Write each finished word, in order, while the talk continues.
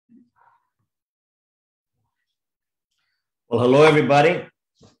Well, hello, everybody.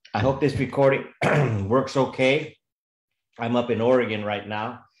 I hope this recording works okay. I'm up in Oregon right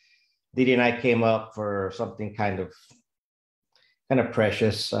now. Didi and I came up for something kind of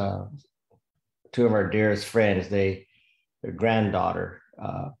precious. Two of our dearest friends, their granddaughter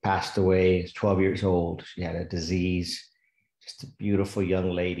passed away. She's 12 years old. She had a disease, just a beautiful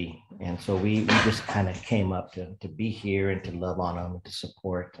young lady. And so we just kind of came up to be here and to love on them and to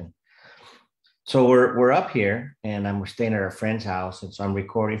support. And so we're up here, and we're staying at our friend's house, and so I'm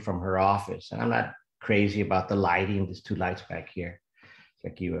recording from her office. And I'm not crazy about the lighting. There's two lights back here, it's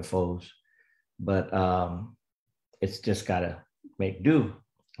like UFOs, but it's just gotta make do.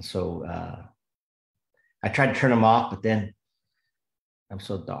 So I tried to turn them off, but then I'm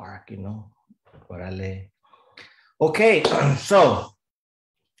so dark, Orale. Okay, so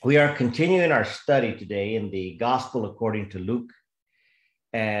we are continuing our study today in the Gospel according to Luke.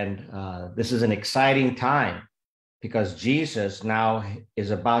 And this is an exciting time because Jesus now is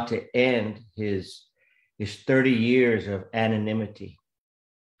about to end his 30 years of anonymity,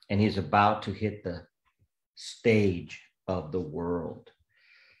 and he's about to hit the stage of the world.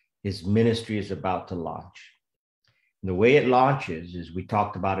 His ministry is about to launch. And the way it launches is, we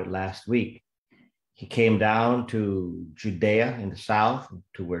talked about it last week. He came down to Judea in the south,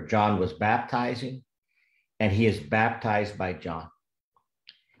 to where John was baptizing, and he is baptized by John.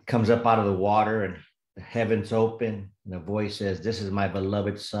 Comes up out of the water, and the heavens open, and a voice says, "This is my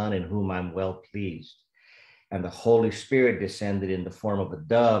beloved Son in whom I'm well pleased." And the Holy Spirit descended in the form of a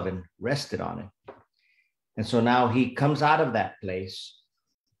dove and rested on him. And so now he comes out of that place,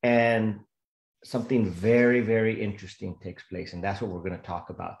 and something very, very interesting takes place. And that's what we're going to talk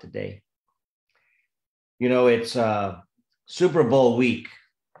about today. It's Super Bowl week.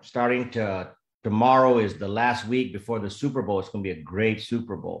 Tomorrow is the last week before the Super Bowl. It's going to be a great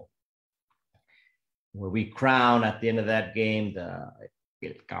Super Bowl, where we crown at the end of that game el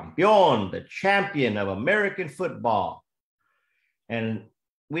campeón, the champion of American football. And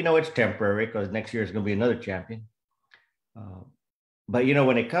we know it's temporary because next year is going to be another champion. But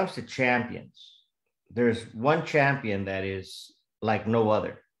when it comes to champions, there's one champion that is like no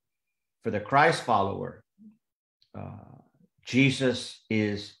other. For the Christ follower, Jesus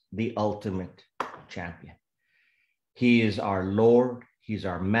is the ultimate champion. He is our Lord. He's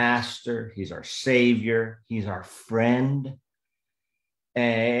our master. He's our savior. He's our friend.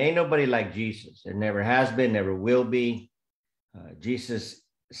 And ain't nobody like Jesus. There never has been, never will be. Jesus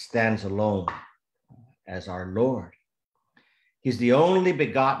stands alone as our Lord. He's the only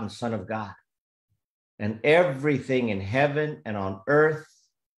begotten Son of God. And everything in heaven and on earth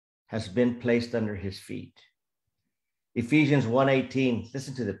has been placed under his feet. Ephesians 1:18,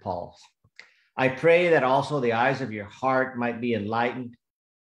 listen to the Paul. "I pray that also the eyes of your heart might be enlightened,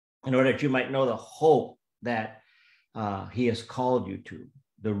 in order that you might know the hope that he has called you to,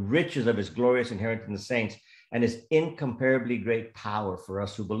 the riches of his glorious inheritance in the saints, and his incomparably great power for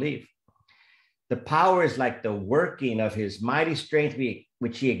us who believe." The power is like the working of his mighty strength,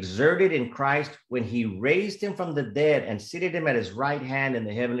 which he exerted in Christ when he raised him from the dead and seated him at his right hand in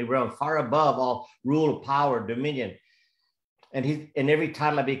the heavenly realm, far above all rule, power, dominion, and every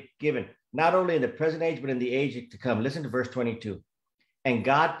title I be given, not only in the present age, but in the age to come. Listen to verse 22. "And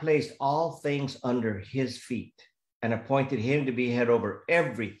God placed all things under his feet and appointed him to be head over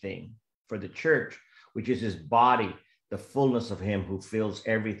everything for the church, which is his body, the fullness of him who fills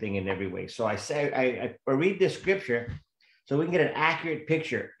everything in every way." So I read this scripture so we can get an accurate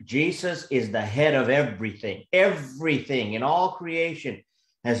picture. Jesus is the head of everything. Everything in all creation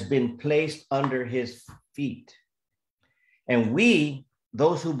has been placed under his feet. And we,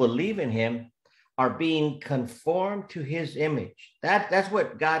 those who believe in him, are being conformed to his image. That's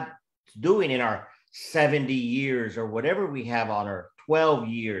what God's doing in our 70 years or whatever we have on our 12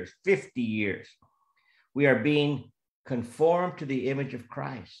 years, 50 years. We are being conformed to the image of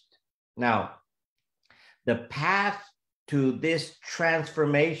Christ. Now, the path to this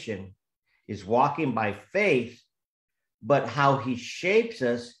transformation is walking by faith, but how he shapes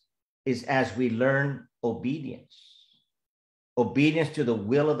us is as we learn obedience. Obedience to the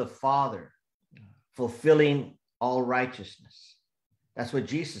will of the Father, fulfilling all righteousness. That's what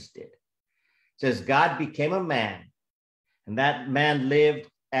Jesus did. It says God became a man, and that man lived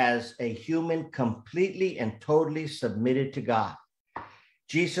as a human, completely and totally submitted to God.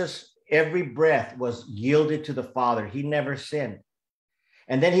 Jesus, every breath was yielded to the Father. He never sinned.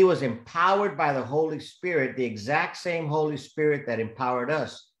 And then he was empowered by the Holy Spirit, the exact same Holy Spirit that empowered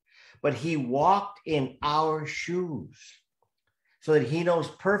us. But he walked in our shoes, so that he knows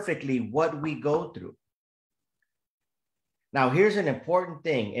perfectly what we go through. Now, here's an important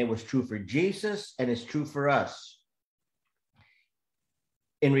thing. It was true for Jesus, and it's true for us.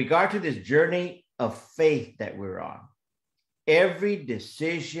 in regard to this journey of faith that we're on, every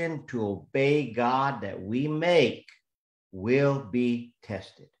decision to obey God that we make will be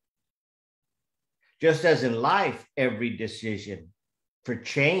tested. Just as in life, every decision for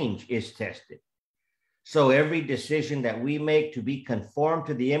change is tested. So every decision that we make to be conformed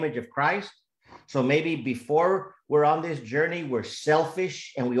to the image of Christ. So maybe before we're on this journey, we're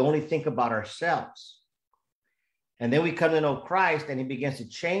selfish and we only think about ourselves. And then we come to know Christ and he begins to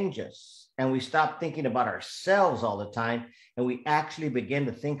change us. And we stop thinking about ourselves all the time. And we actually begin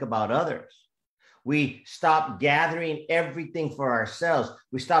to think about others. We stop gathering everything for ourselves.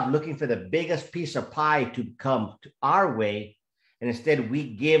 We stop looking for the biggest piece of pie to come to our way. And instead,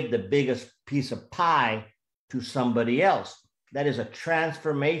 we give the biggest piece of pie to somebody else. That is a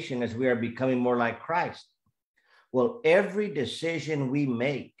transformation as we are becoming more like Christ. Well, every decision we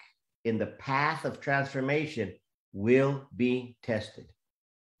make in the path of transformation will be tested.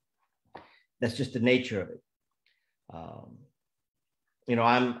 That's just the nature of it.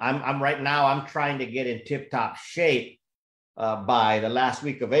 I'm right now, I'm trying to get in tip-top shape by the last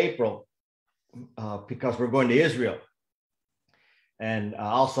week of April because we're going to Israel. And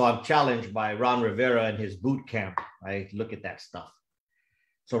also I'm challenged by Ron Rivera and his boot camp. I look at that stuff.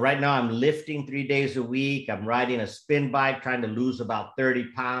 So right now I'm lifting 3 days a week. I'm riding a spin bike, trying to lose about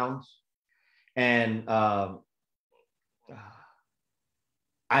 30 pounds. And I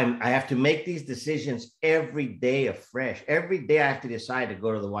have to make these decisions every day afresh. Every day I have to decide to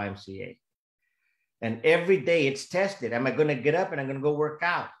go to the YMCA. And every day it's tested. Am I going to get up and I'm going to go work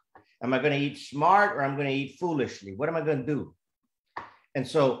out? Am I going to eat smart or I'm going to eat foolishly? What am I going to do? And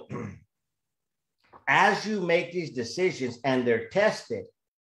so as you make these decisions and they're tested,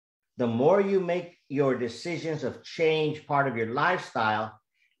 the more you make your decisions of change part of your lifestyle,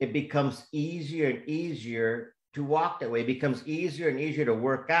 it becomes easier and easier to walk that way. It becomes easier and easier to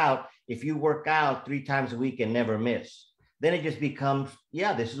work out if you work out 3 times a week and never miss. Then it just becomes,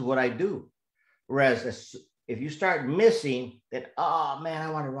 yeah, this is what I do. Whereas if you start missing, then, oh man,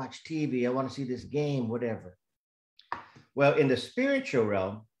 I want to watch TV. I want to see this game, whatever. Well, in the spiritual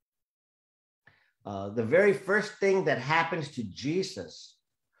realm, the very first thing that happens to Jesus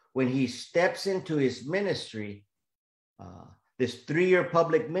when he steps into his ministry, this 3-year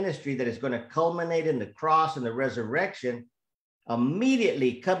public ministry that is going to culminate in the cross and the resurrection,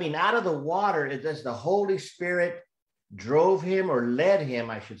 immediately coming out of the water, it says the Holy Spirit drove him, or led him,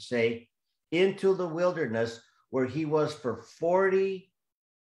 I should say, into the wilderness where he was for 40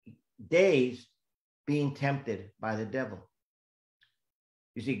 days being tempted by the devil.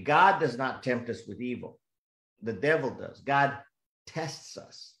 You see, God does not tempt us with evil. The devil does. God tests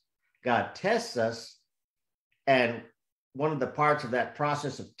us. God tests us, and one of the parts of that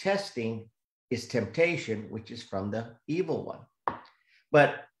process of testing is temptation, which is from the evil one.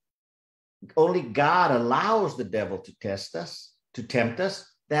 But only God allows the devil to test us, to tempt us,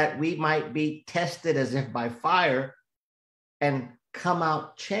 that we might be tested as if by fire and come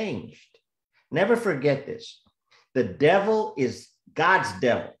out changed. Never forget this. The devil is God's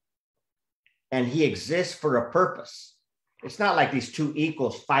devil, and he exists for a purpose. It's not like these two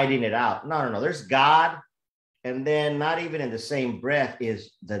equals fighting it out. No. There's God, and then not even in the same breath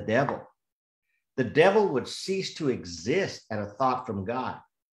is the devil. The devil would cease to exist at a thought from God.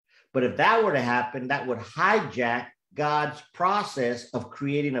 But if that were to happen, that would hijack God's process of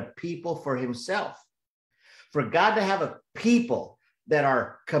creating a people for himself. For God to have a people that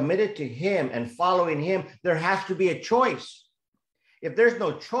are committed to him and following him, there has to be a choice. If there's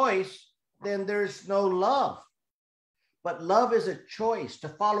no choice, then there's no love. But love is a choice. To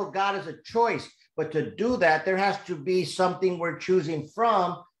follow God is a choice. But to do that, there has to be something we're choosing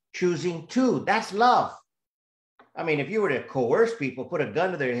from, choosing to. That's love. I mean, if you were to coerce people, put a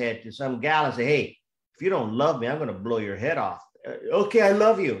gun to their head to some gal and say, hey, if you don't love me, I'm going to blow your head off. Okay, I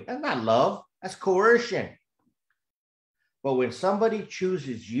love you. That's not love. That's coercion. But when somebody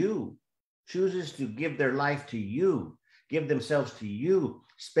chooses you, chooses to give their life to you, give themselves to you,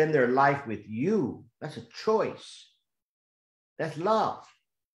 spend their life with you, that's a choice. That's love.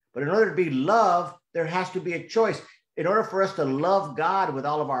 But in order to be love, there has to be a choice. In order for us to love God with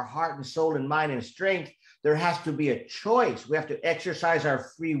all of our heart and soul and mind and strength, there has to be a choice. We have to exercise our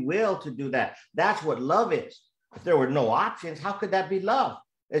free will to do that. That's what love is. If there were no options, how could that be love?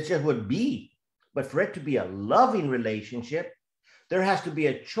 It just would be. But for it to be a loving relationship, there has to be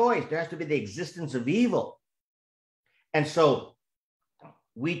a choice. There has to be the existence of evil. And so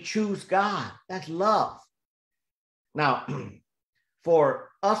we choose God. That's love. Now,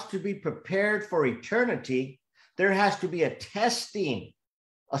 for us to be prepared for eternity, there has to be a testing,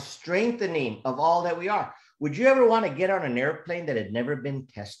 a strengthening of all that we are. Would you ever want to get on an airplane that had never been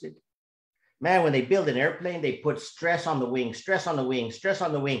tested? Man, when they build an airplane, they put stress on the wing, stress on the wing, stress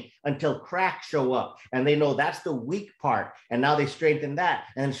on the wing until cracks show up. And they know that's the weak part. And now they strengthen that.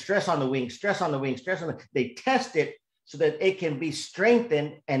 And then stress on the wing, stress on the wing, stress on the. They test it so that it can be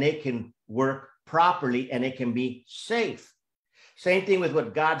strengthened and it can work properly and it can be safe. Same thing with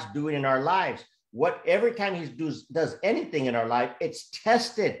what God's doing in our lives. Every time he does anything in our life, it's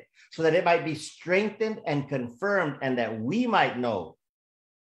tested so that it might be strengthened and confirmed and that we might know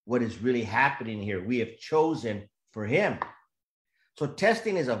what is really happening here. We have chosen for him. So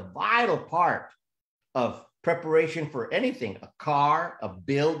testing is a vital part of preparation for anything, a car, a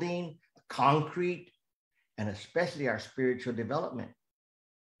building, a concrete, and especially our spiritual development.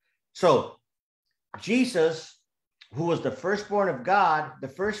 So Jesus, who was the firstborn of God, the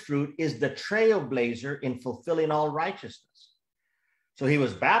first fruit, is the trailblazer in fulfilling all righteousness. So he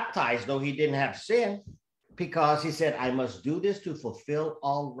was baptized, though he didn't have sin, because he said, I must do this to fulfill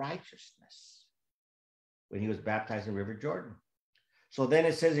all righteousness when he was baptized in River Jordan. So then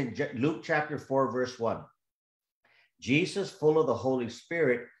it says in Luke chapter 4, verse 1, Jesus, full of the Holy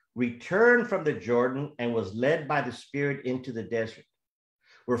Spirit, returned from the Jordan and was led by the Spirit into the desert,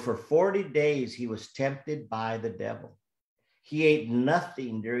 where for 40 days he was tempted by the devil. He ate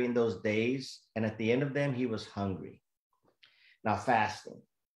nothing during those days, and at the end of them, he was hungry. Now, fasting.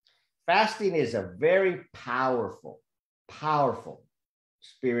 Fasting is a very powerful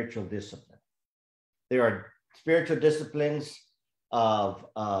spiritual discipline. There are spiritual disciplines of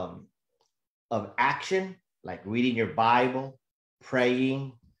action, like reading your Bible,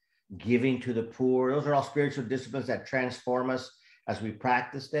 praying, giving to the poor. Those are all spiritual disciplines that transform us as we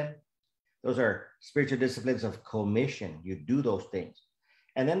practice them. Those are spiritual disciplines of commission. You do those things.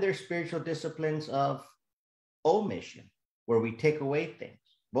 And then there's spiritual disciplines of omission, where we take away things.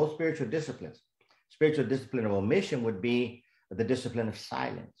 Both spiritual disciplines. Spiritual discipline of omission would be the discipline of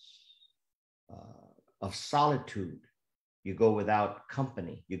silence, of solitude. You go without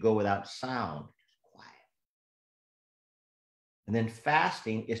company. You go without sound. Just quiet. And then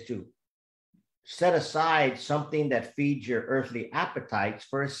fasting is to set aside something that feeds your earthly appetites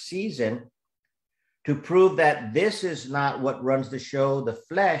for a season to prove that this is not what runs the show, the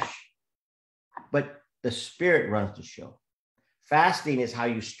flesh, but the Spirit runs the show. Fasting is how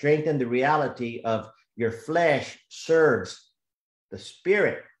you strengthen the reality of your flesh serves the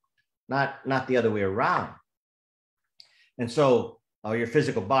Spirit, not the other way around. And so your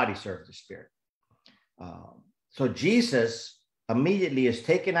physical body serves the Spirit. So Jesus immediately is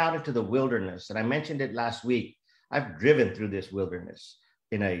taken out into the wilderness. And I mentioned it last week. I've driven through this wilderness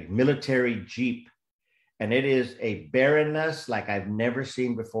in a military Jeep, and it is a barrenness like I've never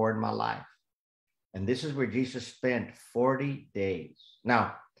seen before in my life. And this is where Jesus spent 40 days.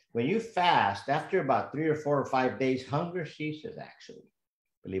 Now, when you fast, after about 3 or 4 or 5 days, hunger ceases, actually,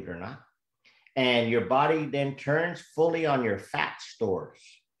 believe it or not. And your body then turns fully on your fat stores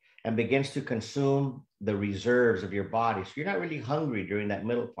and begins to consume the reserves of your body. So you're not really hungry during that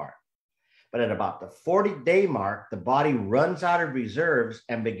middle part. But at about the 40-day mark, the body runs out of reserves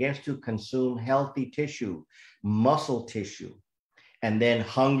and begins to consume healthy tissue, muscle tissue. And then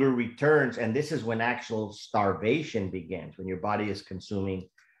hunger returns. And this is when actual starvation begins, when your body is consuming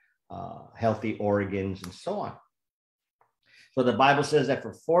healthy organs and so on. So the Bible says that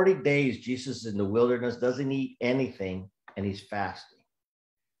for 40 days, Jesus is in the wilderness, doesn't eat anything, and he's fasting.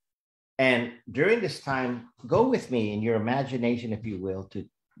 And during this time, go with me in your imagination, if you will, to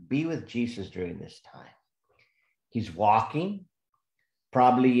be with Jesus during this time. He's walking,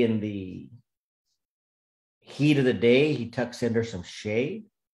 probably in the heat of the day, he tucks under some shade.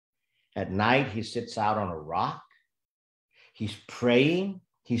 At night, he sits out on a rock. He's praying.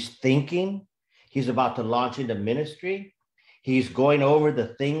 He's thinking. He's about to launch into ministry. He's going over the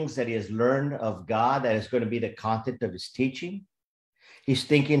things that he has learned of God that is going to be the content of his teaching. He's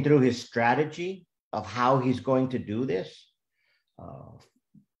thinking through his strategy of how he's going to do this.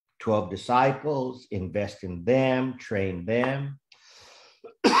 12 disciples, invest in them, train them.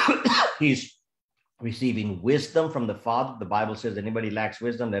 He's receiving wisdom from the Father. The Bible says anybody lacks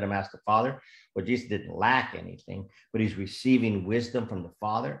wisdom, let him ask the Father. Well, Jesus didn't lack anything, but he's receiving wisdom from the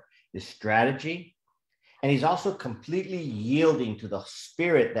Father, his strategy. And he's also completely yielding to the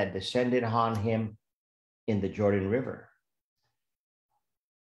Spirit that descended on him in the Jordan River.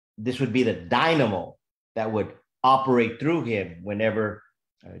 This would be the dynamo that would operate through him whenever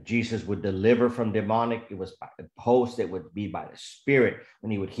Jesus would deliver from demonic. It was by the host. It would be by the Spirit.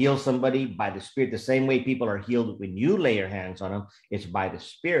 When he would heal somebody by the Spirit, the same way people are healed when you lay your hands on them, it's by the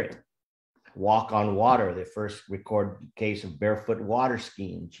Spirit. walk on water. The first recorded case of barefoot water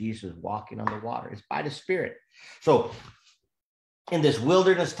skiing, Jesus walking on the water. It's by the Spirit. So in this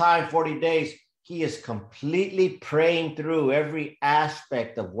wilderness time, 40 days, he is completely praying through every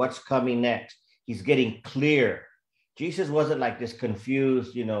aspect of what's coming next. He's getting clear. Jesus wasn't like this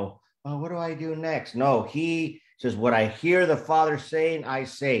confused, oh, what do I do next? No, he says, what I hear the Father saying, I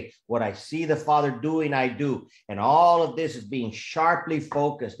say. What I see the Father doing, I do. And all of this is being sharply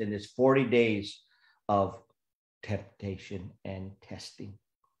focused in this 40 days of temptation and testing.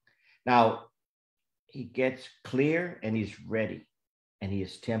 Now, he gets clear and he's ready, and he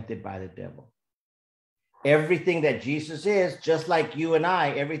is tempted by the devil. Everything that Jesus is, just like you and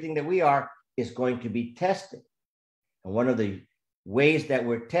I, everything that we are, is going to be tested. And one of the ways that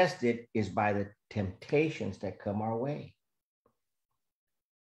we're tested is by the temptations that come our way.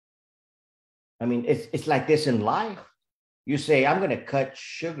 I mean, it's like this in life. You say, I'm going to cut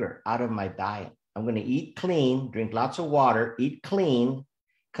sugar out of my diet. I'm going to eat clean, drink lots of water, eat clean,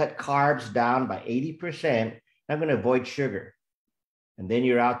 cut carbs down by 80%. I'm going to avoid sugar. And then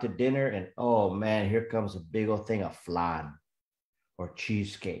you're out to dinner and, oh man, here comes a big old thing of flan or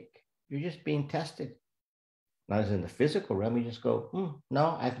cheesecake. You're just being tested. Not as in the physical realm, you just go,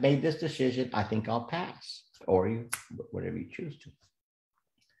 no, I've made this decision. I think I'll pass. Or whatever you choose to.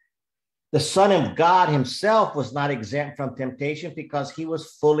 The Son of God himself was not exempt from temptation because he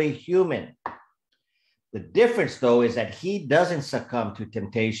was fully human. The difference, though, is that he doesn't succumb to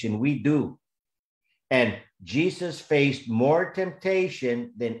temptation. We do. And Jesus faced more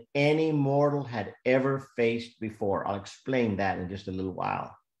temptation than any mortal had ever faced before. I'll explain that in just a little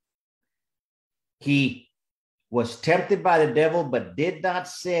while. He was tempted by the devil, but did not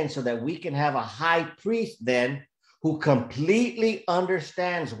sin, so that we can have a high priest then who completely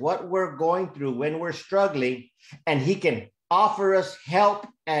understands what we're going through when we're struggling, and he can offer us help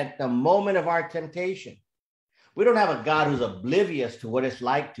at the moment of our temptation. We don't have a God who's oblivious to what it's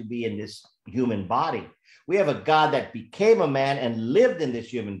like to be in this human body. We have a God that became a man and lived in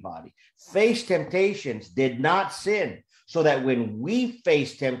this human body, faced temptations, did not sin, so that when we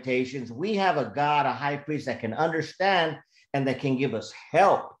face temptations, we have a God, a high priest that can understand and that can give us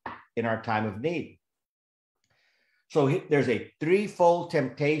help in our time of need. So there's a threefold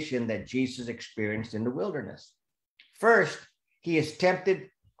temptation that Jesus experienced in the wilderness. First, he is tempted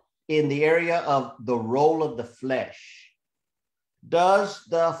in the area of the role of the flesh. Does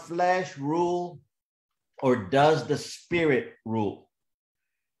the flesh rule or does the Spirit rule?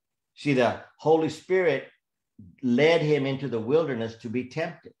 See, the Holy Spirit led him into the wilderness to be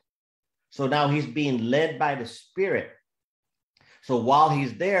tempted. So now he's being led by the Spirit. So while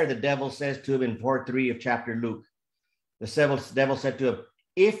he's there, the devil says to him in 4:3 of chapter Luke, the devil said to him,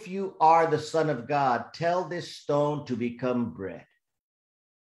 if you are the Son of God, tell this stone to become bread.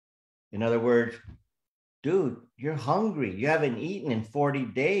 In other words, dude, you're hungry. You haven't eaten in 40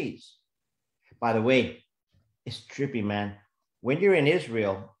 days. By the way, it's trippy, man. When you're in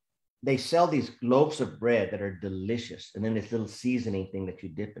Israel, they sell these loaves of bread that are delicious. And then this little seasoning thing that you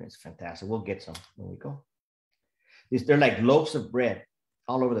dip in. It's fantastic. We'll get some when we go. They're like loaves of bread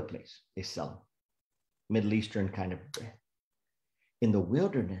all over the place. They sell them. Middle Eastern kind of bread. In the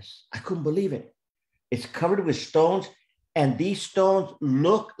wilderness, I couldn't believe it. It's covered with stones. And these stones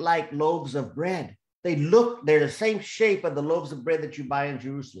look like loaves of bread. They're the same shape of the loaves of bread that you buy in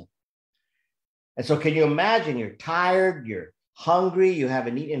Jerusalem. And so can you imagine, you're tired, you're hungry, you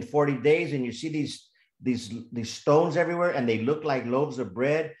haven't eaten in 40 days, and you see these stones everywhere, and they look like loaves of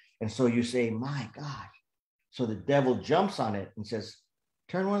bread. And so you say, my God. So the devil jumps on it and says,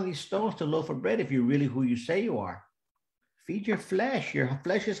 turn one of these stones to a loaf of bread if you're really who you say you are. Feed your flesh. Your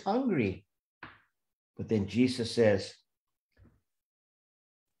flesh is hungry. But then Jesus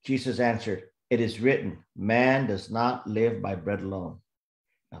answered, it is written, man does not live by bread alone.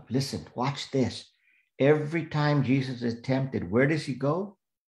 Now listen, watch this. Every time Jesus is tempted, where does he go?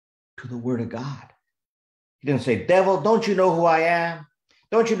 To the Word of God. He didn't say, devil, don't you know who I am?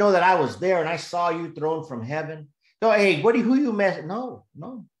 Don't you know that I was there and I saw you thrown from heaven? No, hey, who you mess? No.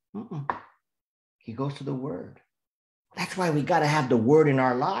 He goes to the Word. That's why we got to have the Word in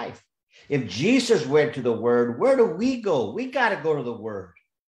our life. If Jesus went to the Word, where do we go? We got to go to the Word.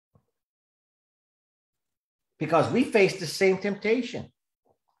 Because we face the same temptation.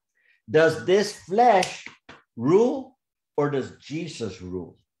 Does this flesh rule or does Jesus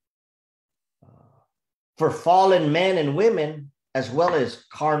rule? For fallen men and women, as well as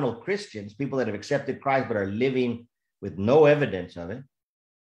carnal Christians, people that have accepted Christ but are living with no evidence of it,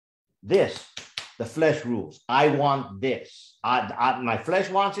 the flesh rules. I want this. My flesh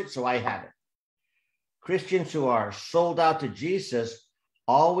wants it, so I have it. Christians who are sold out to Jesus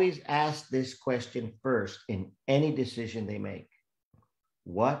always ask this question first in any decision they make.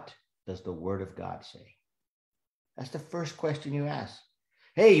 What does the Word of God say? That's the first question you ask.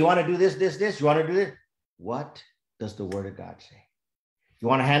 Hey, you want to do this, this, this? You want to do this? What does the Word of God say? You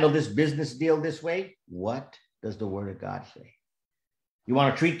want to handle this business deal this way? What does the Word of God say? You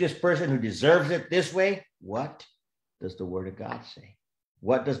want to treat this person who deserves it this way? What does the Word of God say?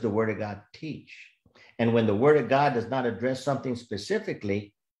 What does the Word of God teach? And when the Word of God does not address something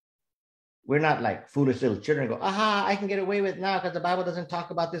specifically, we're not like foolish little children go, aha, I can get away with it now because the Bible doesn't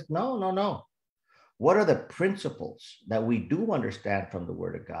talk about this. No, no, no. What are the principles that we do understand from the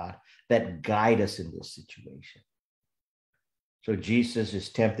Word of God that guide us in this situation? So Jesus is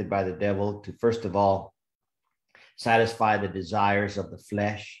tempted by the devil to, first of all, satisfy the desires of the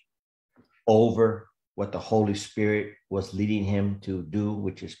flesh over what the Holy Spirit was leading him to do,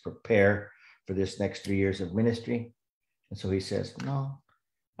 which is prepare for this next 3 years of ministry. And so he says, no,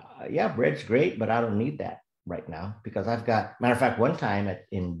 yeah, bread's great, but I don't need that right now because I've got, matter of fact, one time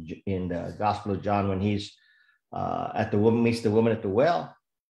in the Gospel of John, when he's meets the woman at the well,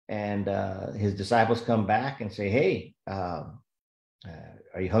 and his disciples come back and say, hey,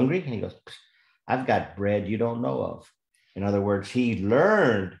 are you hungry? And he goes, I've got bread you don't know of. In other words, he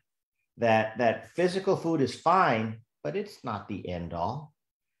learned that physical food is fine, but it's not the end all.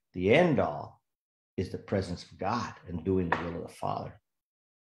 The end all is the presence of God and doing the will of the Father.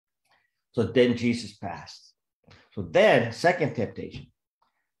 So then Jesus passed. So then, second temptation,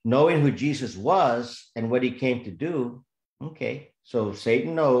 knowing who Jesus was and what he came to do. Okay, so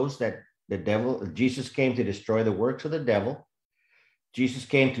Satan knows that Jesus came to destroy the works of the devil. Jesus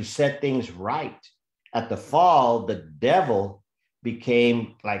came to set things right. At the fall, the devil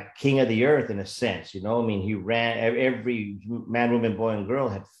became like king of the earth in a sense. You know, I mean, he ran, every man, woman, boy, and girl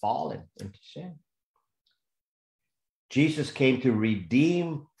had fallen into sin. Jesus came to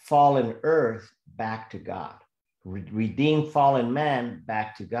redeem fallen earth back to God, redeem fallen man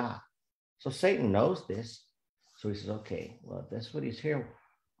back to God. So Satan knows this. So he says, okay, well, if that's what he's here,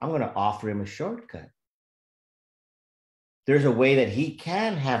 I'm going to offer him a shortcut. There's a way that he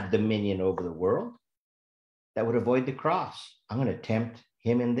can have dominion over the world that would avoid the cross. I'm going to tempt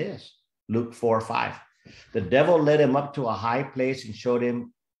him in this. Luke 4:5. The devil led him up to a high place and showed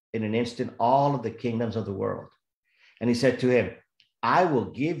him in an instant all of the kingdoms of the world. And he said to him, I will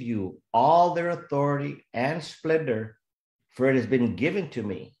give you all their authority and splendor, for it has been given to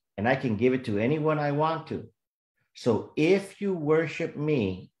me, and I can give it to anyone I want to. So if you worship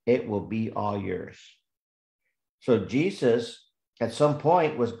me, it will be all yours. So Jesus, at some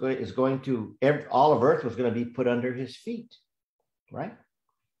point, all of earth was going to be put under his feet, right?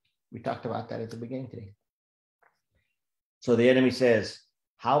 We talked about that at the beginning today. So the enemy says,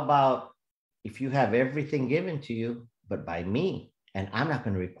 how about if you have everything given to you, but by me, and I'm not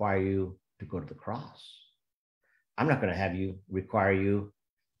going to require you to go to the cross. I'm not going to require you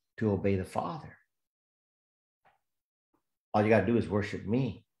to obey the Father. All you got to do is worship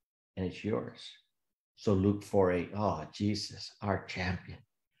me, and it's yours. So Luke 4:8, oh, Jesus, our champion.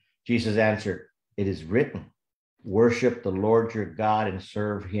 Jesus answered, it is written, worship the Lord your God and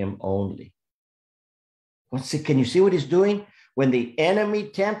serve him only. Can you see what he's doing? When the enemy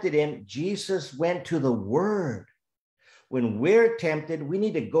tempted him, Jesus went to the Word. When we're tempted, we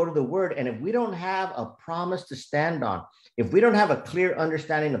need to go to the Word. And if we don't have a promise to stand on, if we don't have a clear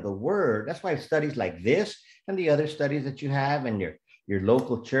understanding of the Word, that's why studies like this and the other studies that you have in your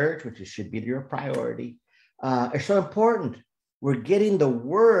local church, which should be your priority, are so important. We're getting the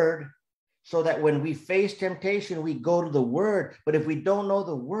Word so that when we face temptation, we go to the Word. But if we don't know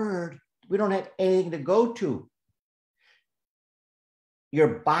the Word, we don't have anything to go to.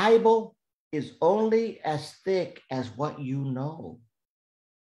 Your Bible is only as thick as what you know.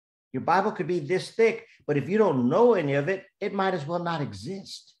 Your Bible could be this thick, but if you don't know any of it, it might as well not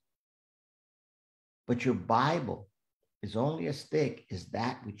exist. But your Bible is only as thick as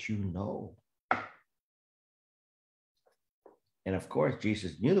that which you know. And of course,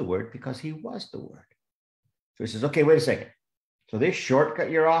 Jesus knew the Word because he was the Word. So he says, okay, wait a second. So this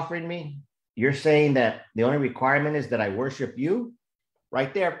shortcut you're offering me, you're saying that the only requirement is that I worship you?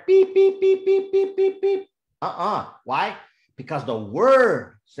 Right there, beep, beep, beep, beep, beep, beep, beep. Why? Because the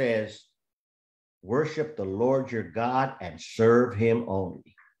Word says, worship the Lord your God and serve him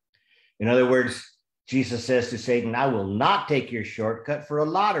only. In other words, Jesus says to Satan, I will not take your shortcut for a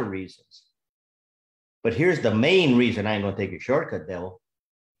lot of reasons. But here's the main reason I ain't going to take your shortcut, devil.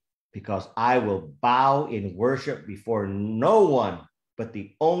 Because I will bow in worship before no one but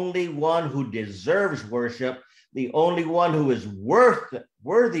the only one who deserves worship, the only one who is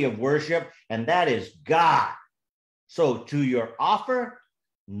worthy of worship, and that is God. So to your offer,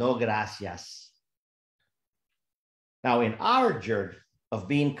 No gracias. Now, in our journey of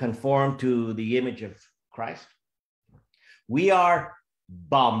being conformed to the image of Christ, we are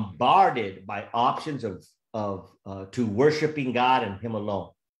bombarded by options of to worshiping God and Him alone.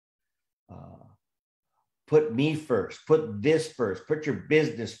 Put me first, put this first, put your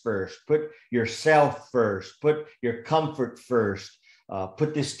business first, put yourself first, put your comfort first,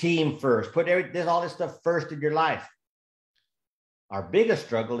 put this team first, put all this stuff first in your life. Our biggest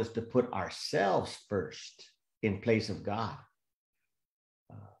struggle is to put ourselves first in place of God.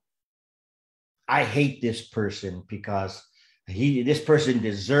 I hate this person because this person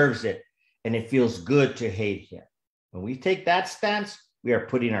deserves it, and it feels good to hate him. When we take that stance, we are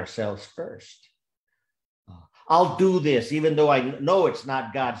putting ourselves first. I'll do this, even though I know it's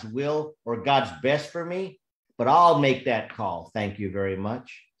not God's will or God's best for me, but I'll make that call. Thank you very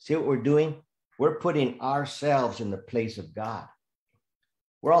much. See what we're doing? We're putting ourselves in the place of God.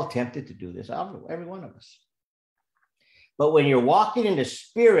 We're all tempted to do this, every one of us. But when you're walking in the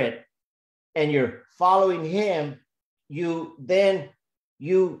Spirit and you're following Him, you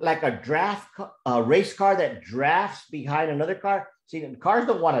like a race car that drafts behind another car. See, cars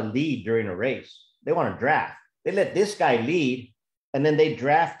don't want to lead during a race. They want to draft. They let this guy lead, and then they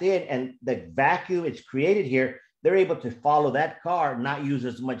draft in, and the vacuum it's created here, they're able to follow that car, not use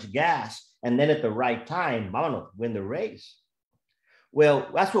as much gas, and then at the right time, win the race.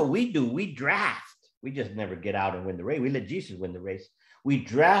 Well, that's what we do. We draft. We just never get out and win the race. We let Jesus win the race. We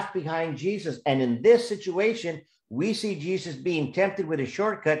draft behind Jesus. And in this situation, we see Jesus being tempted with a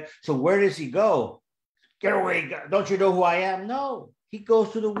shortcut. So where does he go? Get away. Don't you know who I am? No, he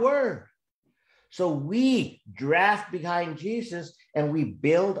goes to the Word. So we draft behind Jesus and we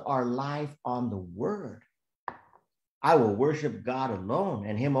build our life on the Word. I will worship God alone,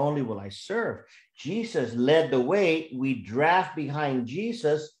 and Him only will I serve. Jesus led the way. We draft behind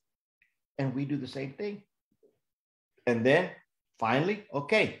Jesus, and we do the same thing. And then finally,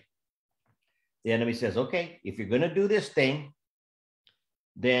 okay, the enemy says, okay, if you're going to do this thing,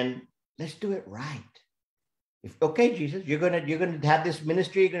 then let's do it right. Okay, Jesus, you're going to have this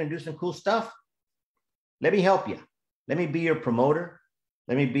ministry. You're going to do some cool stuff. Let me help you. Let me be your promoter.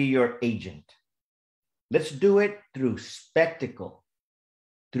 Let me be your agent. Let's do it through spectacle,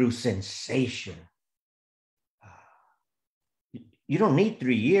 through sensation. You don't need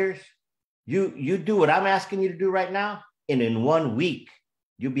 3 years. You do what I'm asking you to do right now, and in 1 week,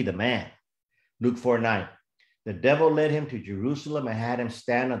 you'll be the man. Luke 4:9. The devil led him to Jerusalem and had him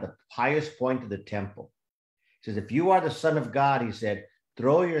stand on the highest point of the temple. He says, if you are the Son of God, he said,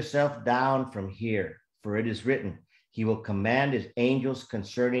 throw yourself down from here, for it is written, He will command His angels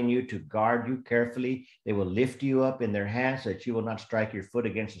concerning you to guard you carefully. They will lift you up in their hands so that you will not strike your foot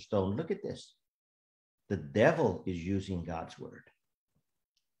against a stone. Look at this. The devil is using God's word,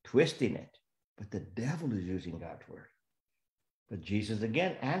 twisting it, but the devil is using God's word. But Jesus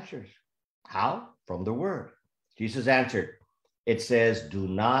again answers. How? From the word. Jesus answered. It says, do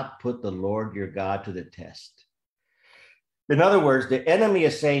not put the Lord your God to the test. In other words, the enemy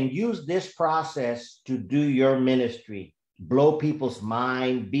is saying, use this process to do your ministry, blow people's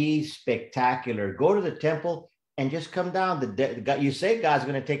mind, be spectacular, go to the temple and just come down. You say God's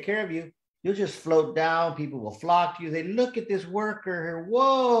going to take care of you. You'll just float down. People will flock to you. They look at this worker here.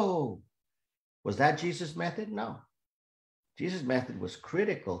 Whoa. Was that Jesus' method? No. Jesus' method was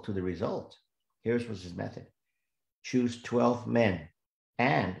critical to the result. Here's was his method. Choose 12 men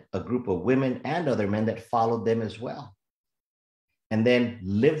and a group of women and other men that followed them as well. And then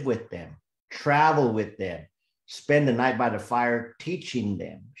live with them, travel with them, spend the night by the fire teaching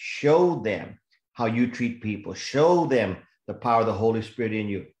them, show them how you treat people, show them the power of the Holy Spirit in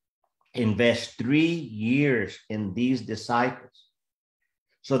you. Invest 3 years in these disciples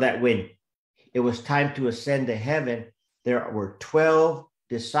so that when it was time to ascend to heaven, there were 12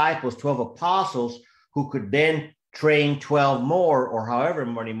 disciples, 12 apostles who could then train 12 more or however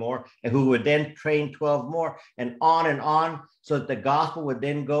many more, and who would then train 12 more and on, so that the gospel would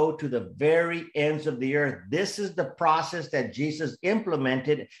then go to the very ends of the earth. This is the process that Jesus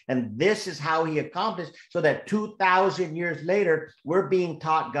implemented, and this is how he accomplished, so that 2,000 years later, we're being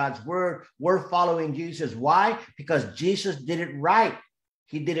taught God's word. We're following Jesus. Why? Because Jesus did it right.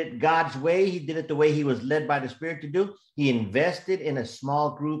 He did it God's way. He did it the way he was led by the Spirit to do. He invested in a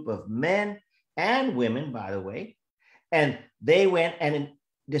small group of men and women, by the way, and they went and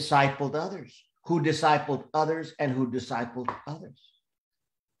discipled others, who discipled others, and who discipled others.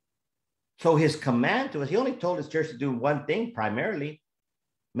 So his command to us, he only told his church to do one thing primarily,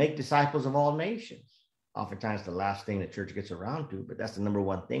 make disciples of all nations. Oftentimes the last thing the church gets around to, but that's the number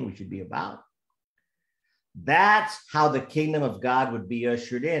one thing we should be about. That's how the kingdom of God would be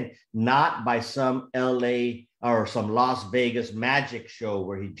ushered in, not by some LA or some Las Vegas magic show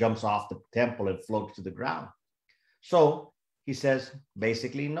where he jumps off the temple and floats to the ground. So he says,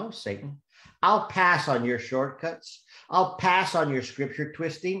 basically, no, Satan, I'll pass on your shortcuts. I'll pass on your scripture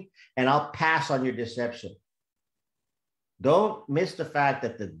twisting, and I'll pass on your deception. Don't miss the fact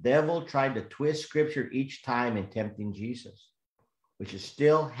that the devil tried to twist scripture each time in tempting Jesus, which is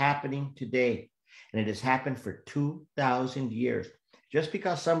still happening today. And it has happened for 2,000 years. Just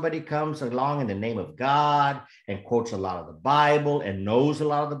because somebody comes along in the name of God and quotes a lot of the Bible and knows a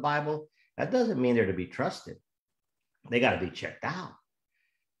lot of the Bible, that doesn't mean they're to be trusted. They got to be checked out.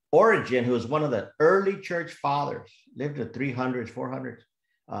 Origen, who was one of the early church fathers, lived in the 300s, 400s.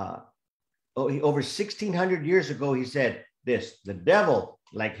 Over 1,600 years ago, he said this: the devil,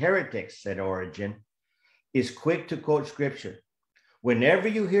 like heretics, said Origen, is quick to quote scripture. Whenever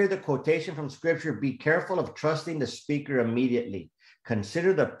you hear the quotation from scripture, be careful of trusting the speaker immediately.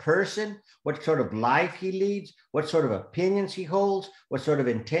 Consider the person, what sort of life he leads, what sort of opinions he holds, what sort of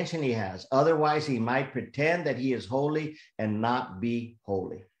intention he has. Otherwise, he might pretend that he is holy and not be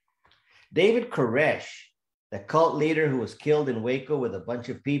holy. David Koresh, the cult leader who was killed in Waco with a bunch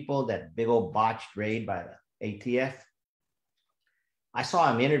of people, that big old botched raid by the ATF. I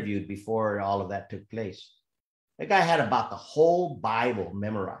saw him interviewed before all of that took place. The guy had about the whole Bible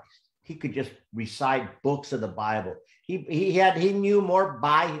memorized. He could just recite books of the Bible. He knew more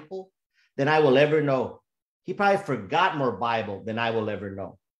Bible than I will ever know. He probably forgot more Bible than I will ever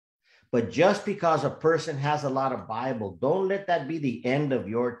know. But just because a person has a lot of Bible, don't let that be the end of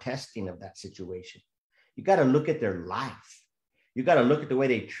your testing of that situation. You got to look at their life. You got to look at the way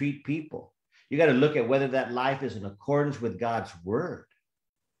they treat people. You got to look at whether that life is in accordance with God's word.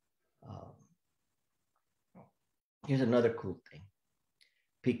 Here's another cool thing.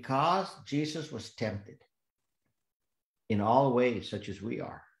 Because Jesus was tempted in all ways, such as we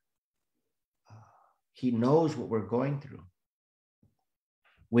are, he knows what we're going through.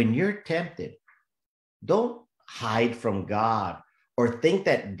 When you're tempted, don't hide from God or think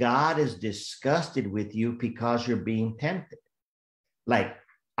that God is disgusted with you because you're being tempted. Like,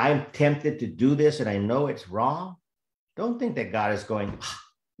 I'm tempted to do this and I know it's wrong. Don't think that God is going,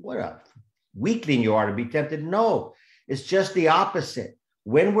 what a weakling you are to be tempted. No, it's just the opposite.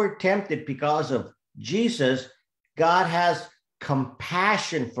 When we're tempted because of Jesus, God has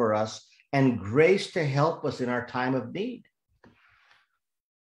compassion for us and grace to help us in our time of need.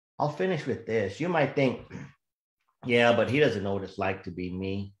 I'll finish with this. You might think, yeah, but he doesn't know what it's like to be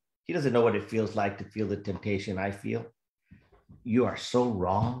me. He doesn't know what it feels like to feel the temptation I feel. You are so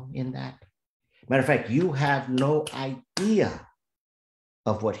wrong in that. Matter of fact, you have no idea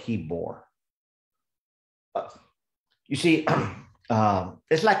of what he bore. You see,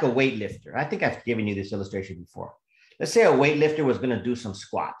 it's like a weightlifter. I think I've given you this illustration before. Let's say a weightlifter was going to do some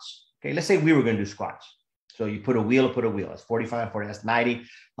squats. Okay, let's say we were going to do squats. So you put a wheel. That's 45, 40, that's 90,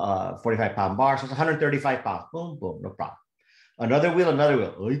 45-pound bar. So it's 135 pounds. Boom, boom, no problem. Another wheel.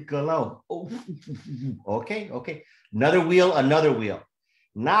 Oh, okay. Another wheel.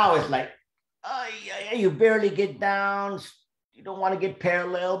 Now it's like, you barely get down. You don't want to get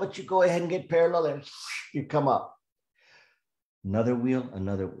parallel, but you go ahead and get parallel and you come up. Another wheel,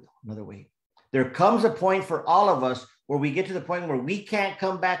 another weight. There comes a point for all of us where we get to the point where we can't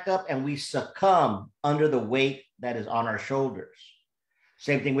come back up and we succumb under the weight that is on our shoulders.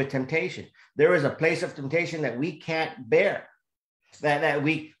 Same thing with temptation. There is a place of temptation that we can't bear. That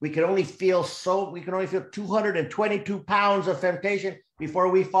we can only feel 222 pounds of temptation before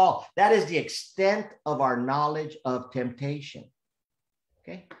we fall. That is the extent of our knowledge of temptation.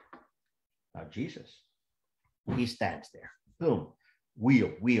 Okay. Now Jesus, he stands there. Boom.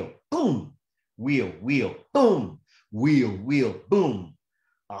 Wheel, boom. Wheel, boom. Wheel, boom.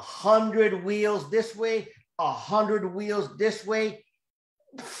 100 wheels this way, 100 wheels this way.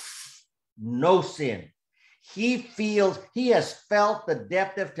 No sin. He has felt the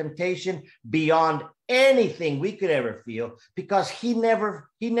depth of temptation beyond anything we could ever feel, because he never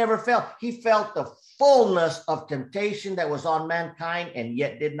felt. He felt the fullness of temptation that was on mankind and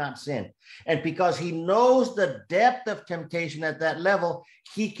yet did not sin. And because he knows the depth of temptation at that level,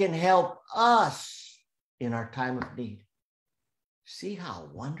 he can help us in our time of need. See how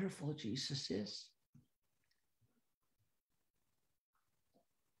wonderful Jesus is?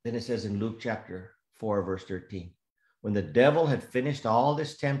 Then it says in Luke chapter 4, verse 13, when the devil had finished all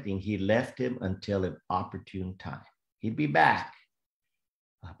this tempting, he left him until an opportune time. He'd be back,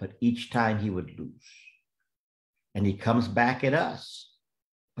 but each time he would lose. And he comes back at us,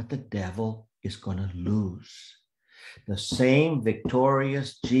 but the devil is going to lose The same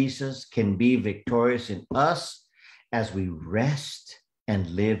victorious Jesus can be victorious in us as we rest and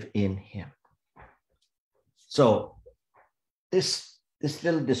live in him. So this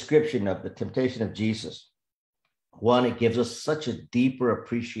little description of the temptation of Jesus, one, it gives us such a deeper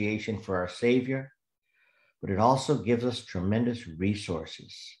appreciation for our Savior, but it also gives us tremendous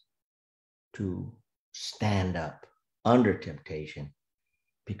resources to stand up under temptation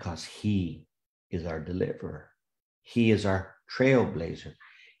because he is our deliverer. He is our trailblazer.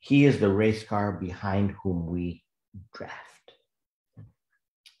 He is the race car behind whom we draft.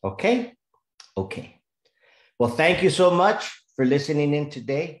 Okay? Okay. Well, thank you so much for listening in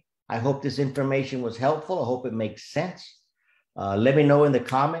today. I hope this information was helpful. I hope it makes sense. Let me know in the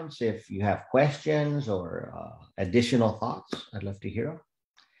comments if you have questions or additional thoughts. I'd love to hear them.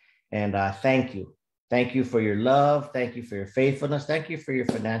 And thank you. Thank you for your love. Thank you for your faithfulness. Thank you for your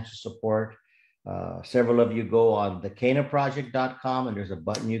financial support. Several of you go on thecanaproject.com and there's a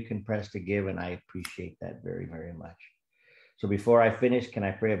button you can press to give, and I appreciate that very, very much. So before I finish, can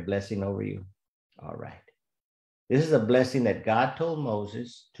I pray a blessing over you? All right. This is a blessing that God told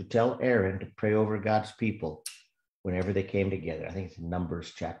Moses to tell Aaron to pray over God's people whenever they came together. I think it's in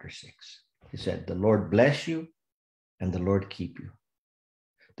Numbers chapter 6. He said, the Lord bless you and the Lord keep you.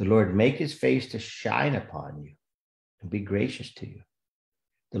 The Lord make his face to shine upon you and be gracious to you.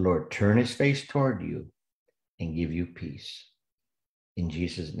 The Lord turn his face toward you and give you peace. In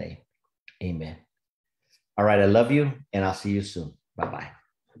Jesus' name, amen. All right, I love you, and I'll see you soon.